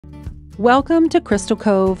Welcome to Crystal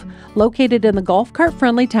Cove. Located in the golf cart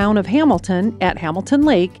friendly town of Hamilton at Hamilton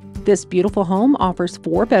Lake, this beautiful home offers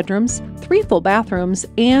 4 bedrooms, 3 full bathrooms,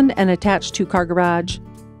 and an attached 2-car garage.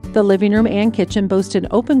 The living room and kitchen boast an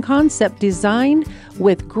open concept design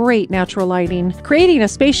with great natural lighting, creating a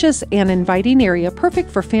spacious and inviting area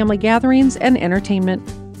perfect for family gatherings and entertainment.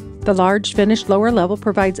 The large finished lower level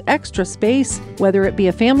provides extra space, whether it be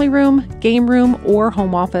a family room, game room, or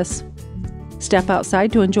home office. Step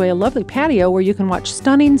outside to enjoy a lovely patio where you can watch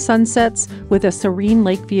stunning sunsets with a serene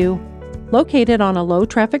lake view. Located on a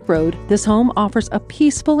low-traffic road, this home offers a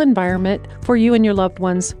peaceful environment for you and your loved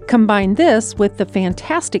ones. Combine this with the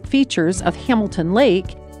fantastic features of Hamilton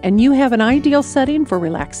Lake, and you have an ideal setting for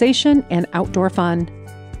relaxation and outdoor fun.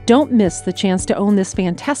 Don't miss the chance to own this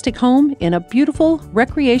fantastic home in a beautiful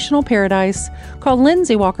recreational paradise. Call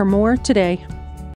Lindsay Walker Moore today.